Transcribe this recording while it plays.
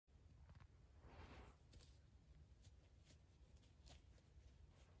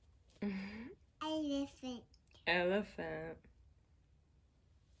Elephant. Elephant.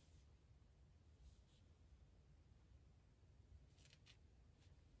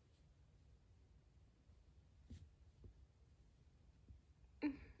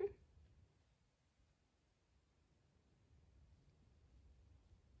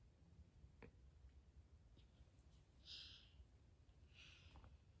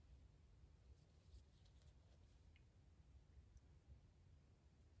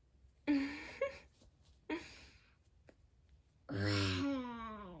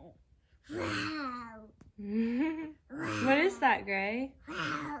 Wow. Wow. What is that, Gray?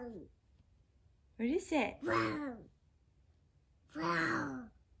 Wow. What is it? Wow. Wow.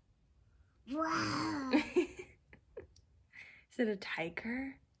 Wow. Is it a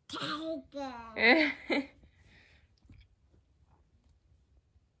tiger? Tiger.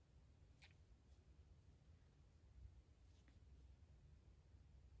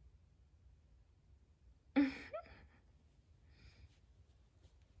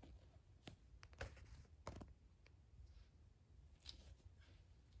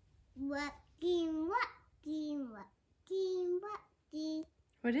 Walking, walking, walking, walking.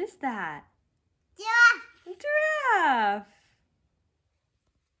 What is that? Giraffe. Giraffe.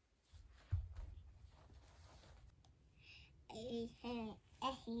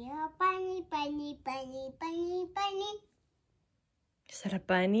 Bunny, bunny, bunny, bunny, bunny. Is that a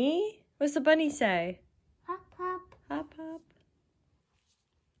bunny? What's the bunny say? Hop, hop. Hop, hop.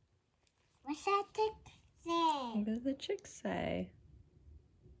 What's that tick say? What does the chick say?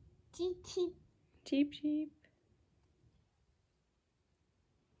 Cheep, cheep. Cheep, cheep.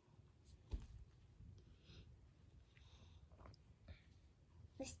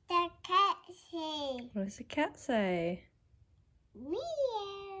 What's that cat say? What does the cat say?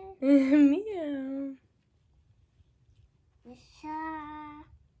 Meow. Meow.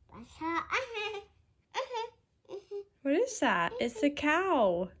 What is that? It's a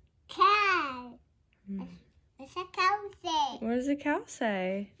cow. Cow. What's a cow say? What does a cow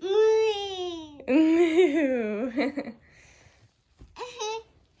say? Moo. Moo.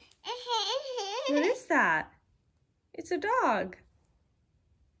 What is that? It's a dog.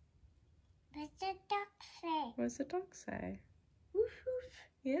 What's the dog say? What does the dog say? Woof, woof.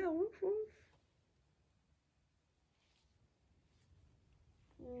 Yeah, woof woof.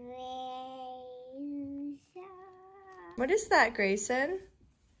 What is that, Greyson?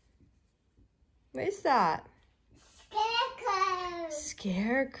 What is that? Scarecrow.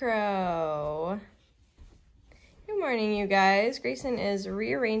 Scarecrow. Good morning, you guys. Greyson is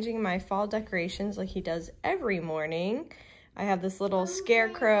rearranging my fall decorations like he does every morning. I have this little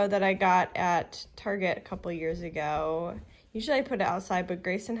scarecrow that I got at Target a couple years ago. Usually I put it outside, but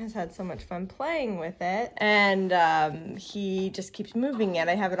Greyson has had so much fun playing with it, and he just keeps moving it.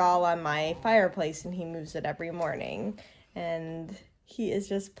 I have it all on my fireplace, and he moves it every morning, and he is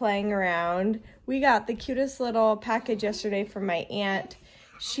just playing around. We got the cutest little package yesterday from my aunt.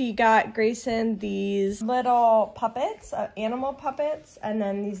 She got Greyson these little puppets, animal puppets, and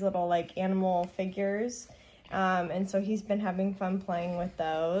then these little like animal figures. And so he's been having fun playing with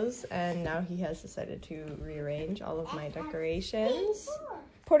those, and now he has decided to rearrange all of my decorations.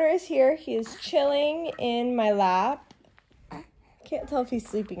 Porter is here. He is chilling in my lap. Can't tell if he's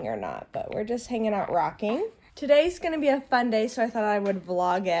sleeping or not, but we're just hanging out rocking. Today's going to be a fun day, so I thought I would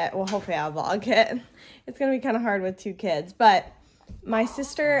vlog it. Well, hopefully I'll vlog it. It's going to be kind of hard with two kids, but my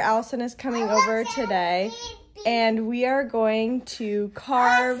sister Allison is coming over today, and we are going to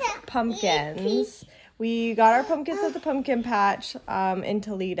carve pumpkins. We got our pumpkins at the pumpkin patch in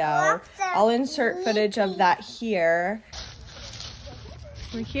Toledo. I'll insert footage of that here.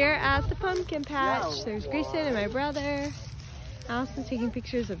 We're here at the pumpkin patch. There's Greyson and my brother. Allison's taking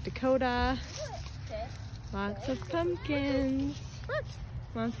pictures of Dakota. Lots of pumpkins.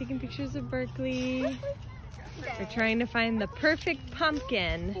 Mom's taking pictures of Berkeley. We're trying to find the perfect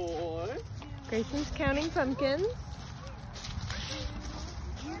pumpkin. Greyson's counting pumpkins.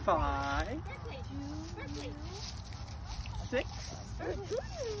 5, 6,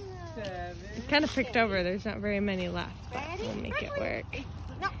 7. It's kind of picked over. There's not very many left, but we'll make it work.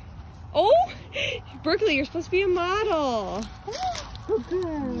 Oh, Berkeley, you're supposed to be a model.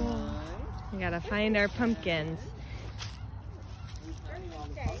 We gotta find our pumpkins.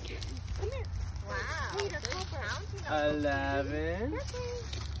 11,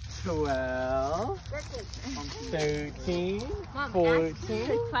 12, 13, Mom, 14. that's a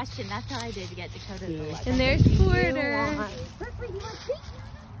good question. That's how I did to get Dakota to look. And there's Porter.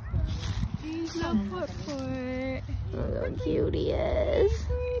 There's no foot. Oh, how cute he is.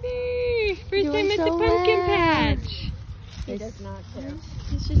 First time at the pumpkin patch. He does not care.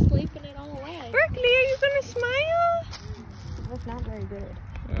 He's just sleeping it all away. Berkeley, are you gonna smile? That's not very good.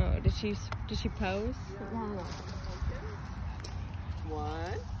 Oh, did she pose? No.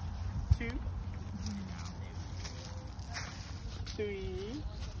 1, 2, 3.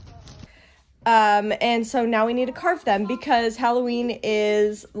 And so now we need to carve them because Halloween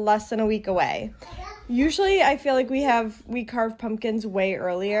is less than a week away. Usually I feel like we carve pumpkins way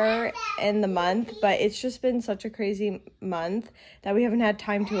earlier in the month, but it's just been such a crazy month that we haven't had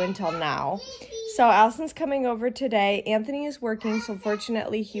time to until now. So Allison's coming over today. Anthony is working, so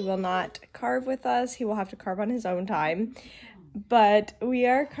fortunately he will not carve with us. He will have to carve on his own time. But we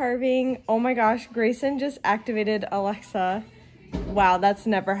are carving. Oh my gosh, Greyson just activated Alexa. Wow, that's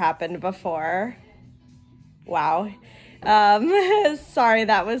never happened before. Wow. Sorry,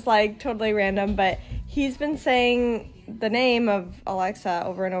 that was like totally random, but he's been saying the name of Alexa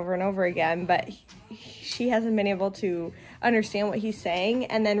over and over and over again, but she hasn't been able to understand what he's saying.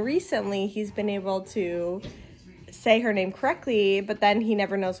 And then recently he's been able to say her name correctly, but then he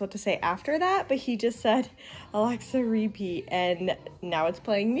never knows what to say after that. But he just said, Alexa, repeat, and now it's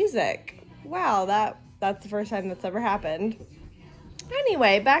playing music. Wow, that's the first time that's ever happened.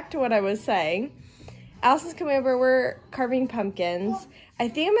 Anyway, back to what I was saying. Allison's coming over. We're carving pumpkins. I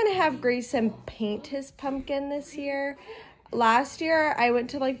think I'm going to have Greyson paint his pumpkin this year. Last year, I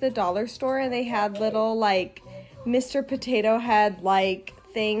went to, like, the dollar store, and they had little, like, Mr. Potato Head, like,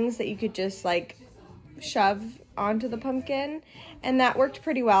 things that you could just, like, shove onto the pumpkin. And that worked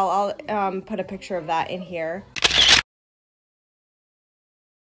pretty well. I'll put a picture of that in here.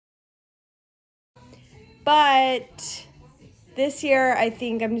 But this year, I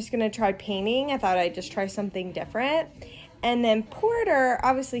think I'm just going to try painting. I thought I'd just try something different. And then Porter,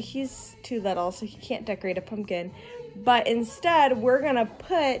 obviously he's too little, so he can't decorate a pumpkin. But instead, we're going to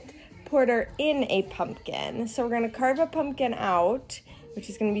put Porter in a pumpkin. So we're going to carve a pumpkin out, which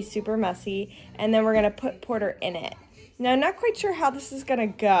is going to be super messy. And then we're going to put Porter in it. Now, I'm not quite sure how this is going to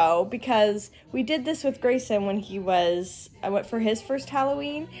go because we did this with Greyson when I went for his first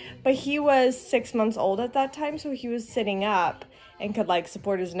Halloween, but he was 6 months old at that time, so he was sitting up and could, like,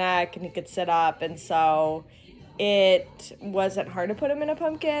 support his neck, and he could sit up, and so it wasn't hard to put him in a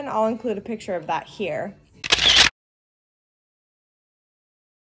pumpkin. I'll include a picture of that here.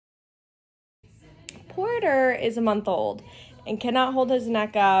 Porter is a month old and cannot hold his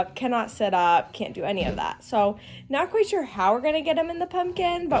neck up, cannot sit up, can't do any of that. So not quite sure how we're going to get him in the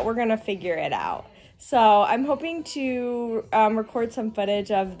pumpkin, but we're going to figure it out. So I'm hoping to record some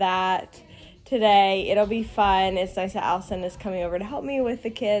footage of that today. It'll be fun. It's nice that Allison is coming over to help me with the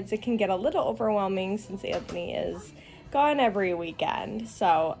kids. It can get a little overwhelming since Anthony is gone every weekend.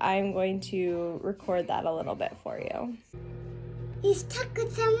 So I'm going to record that a little bit for you. He's stuck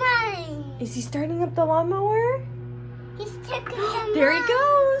with someone. Is he starting up the lawnmower? He's stuck with someone. There he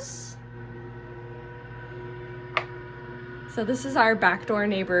goes. So this is our backdoor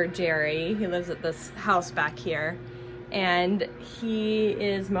neighbor, Jerry. He lives at this house back here. And he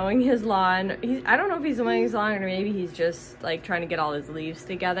is mowing his lawn. I don't know if he's mowing his lawn or maybe he's just like trying to get all his leaves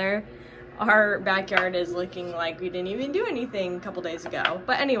together. Our backyard is looking like we didn't even do anything a couple days ago.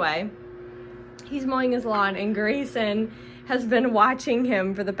 But anyway, he's mowing his lawn and Greyson has been watching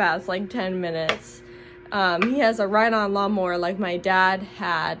him for the past like 10 minutes. He has a ride-on lawnmower like my dad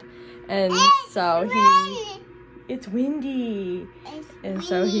had. And so it's windy. And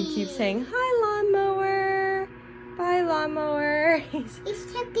so he keeps saying, hi lawnmower, bye lawnmower. He's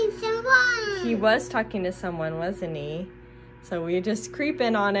talking to someone. He was talking to someone, wasn't he? So we just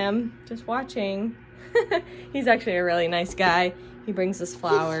creeping on him, just watching. He's actually a really nice guy. He brings us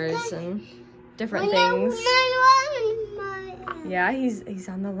flowers and different things. Yeah, he's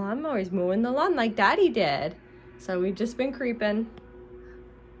on the lawnmower. He's mowing the lawn like Daddy did. So we've just been creeping.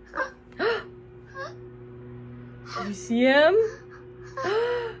 Did you see him?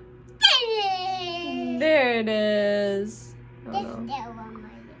 There it is.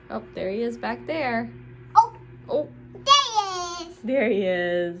 Oh, there he is back there. Oh, there he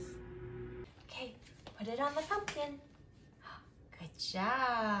is. Okay, put it on the pumpkin. Good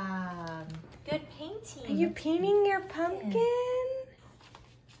job. Good painting. Are you painting your pumpkin?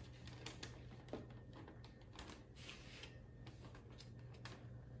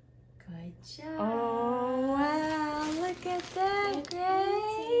 Good job. Oh, wow. Look at that,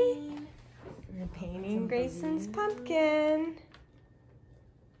 Gray. We're painting Grayson's pumpkin.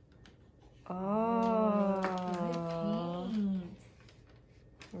 Oh. Good paint.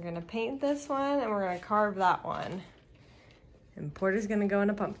 We're going to paint this one and we're going to carve that one. And Porter's going to go in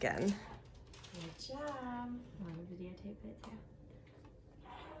a pumpkin. Good job. Want to videotape it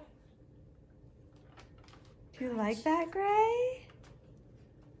too? You like that, Gray?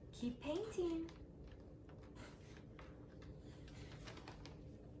 Keep painting.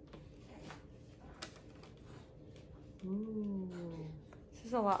 Ooh. This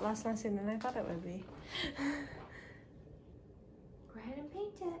is a lot less messy than I thought it would be. Go ahead and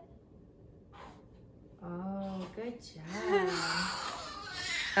paint it. Oh, good job.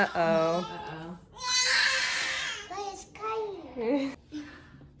 Uh-oh. Uh-oh. But it's crying.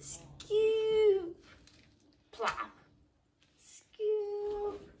 Scoop. Plop.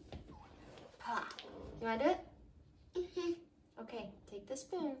 Scoop. Plop. You want to do it? Okay, take the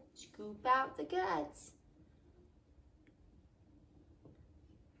spoon. Scoop out the guts.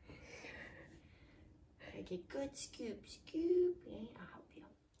 Take a good scoop. Scoop. Okay, I'll help you.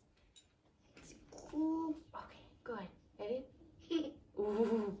 Scoop. Okay, good. Ready?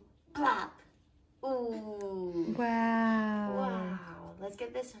 Ooh. Plop. Ooh. Wow. Wow. Let's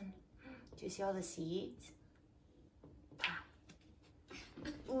get this one. Do you see all the seeds? Plop.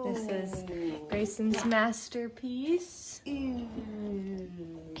 This is Ooh. Grayson's masterpiece. Ooh.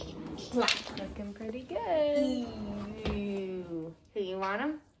 Looking pretty good. Ooh. Here, you want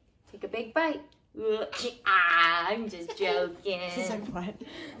them? Take a big bite. Ah, I'm just joking. She's like, what?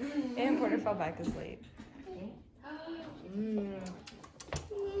 And Porter fell back asleep. Mm.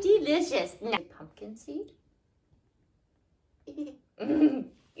 Delicious. Pumpkin seed? Is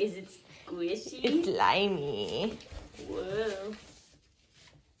it squishy? It's slimy. Whoa.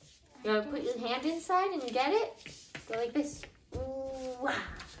 You want to put your hand inside and get it? Go like this. Ooh.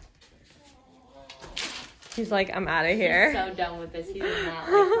 He's like, I'm out of He's here. so done with this. He does not like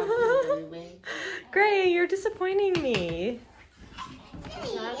pumpkins anyway. Gray, you're disappointing me.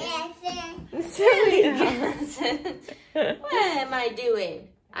 Allison. Silly. Allison. What am I doing?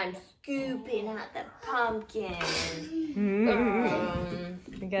 I'm scooping out the pumpkin.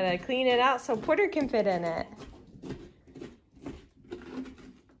 We gotta clean it out so Porter can fit in it.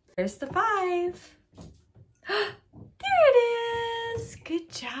 There's the 5. There it is.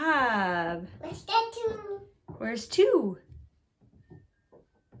 Good job. What's that too? Where's 2?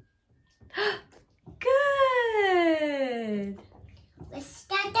 Good. What's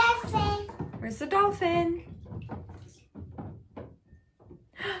that dolphin? Where's the dolphin?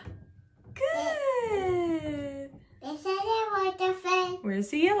 Good. What's that dolphin? Where's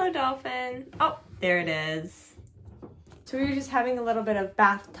the yellow dolphin? Oh, there it is. So we were just having a little bit of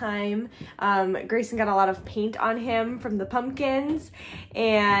bath time. Grayson got a lot of paint on him from the pumpkins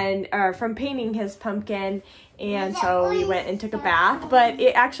and from painting his pumpkin. And so we went and took a bath, but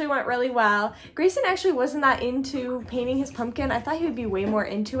it actually went really well. Grayson actually wasn't that into painting his pumpkin. I thought he would be way more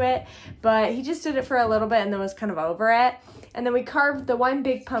into it, but he just did it for a little bit and then was kind of over it. And then we carved the one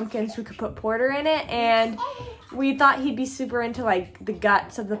big pumpkin so we could put Porter in it, and we thought he'd be super into like the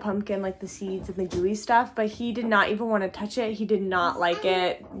guts of the pumpkin, like the seeds and the gooey stuff, but he did not even want to touch it. He did not like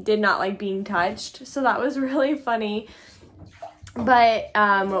it, did not like being touched. So that was really funny. But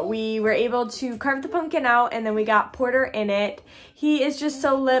we were able to carve the pumpkin out, and then we got Porter in it. He is just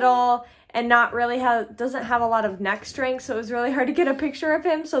so little and not really doesn't have a lot of neck strength, so it was really hard to get a picture of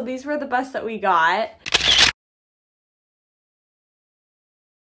him. So these were the best that we got.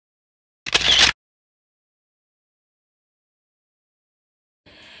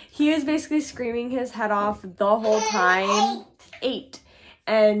 He was basically screaming his head off the whole time. 8.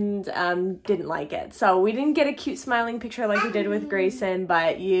 And didn't like it. So we didn't get a cute smiling picture like we did with Grayson,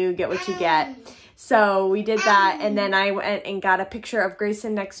 but you get what you get. So we did that, and then I went and got a picture of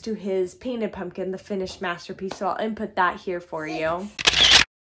Grayson next to his painted pumpkin, the finished masterpiece. So I'll input that here for you.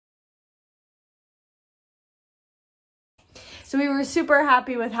 So we were super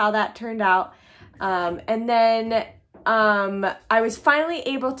happy with how that turned out. And then I was finally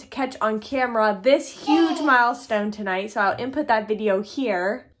able to catch on camera this huge milestone tonight, so I'll input that video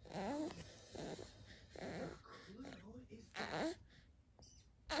here.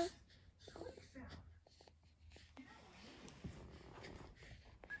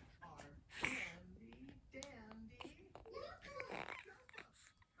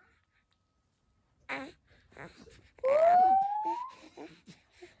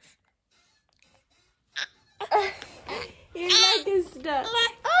 Your leg is stuck.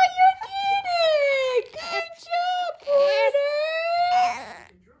 Oh, you did it! Good job,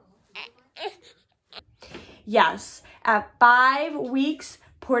 Porter! Yes, at 5 weeks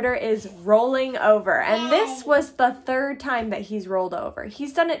Porter is rolling over, and this was the third time that he's rolled over.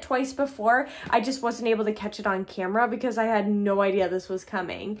 He's done it twice before. I just wasn't able to catch it on camera because I had no idea this was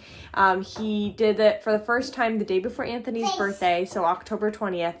coming. He did it for the first time the day before Anthony's birthday, so October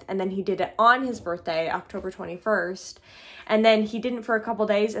 20th, and then he did it on his birthday, October 21st. And then he didn't for a couple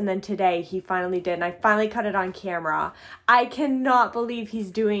days, and then today he finally did, and I finally caught it on camera. I cannot believe he's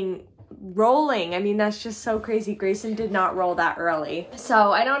doing rolling. I mean, that's just so crazy. Greyson did not roll that early.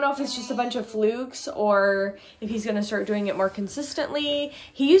 So I don't know if it's just a bunch of flukes or if he's going to start doing it more consistently.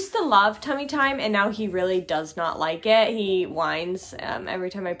 He used to love tummy time, and now he really does not like it. He whines every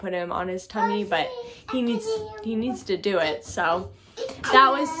time I put him on his tummy, but he needs to do it. So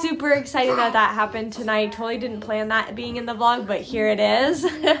that was super exciting that happened tonight. Totally didn't plan that being in the vlog, but here it is.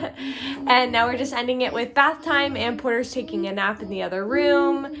 And now we're just ending it with bath time, and Porter's taking a nap in the other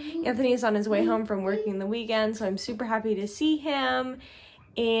room. Anthony's on his way home from working the weekend, so I'm super happy to see him.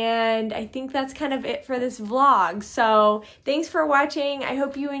 And I think that's kind of it for this vlog. So thanks for watching. I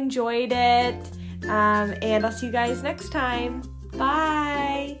hope you enjoyed it. And I'll see you guys next time.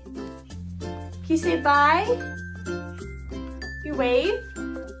 Bye. Can you say bye? You wave?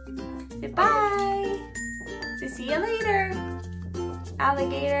 Say bye. Say see you later,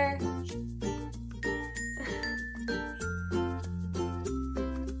 alligator.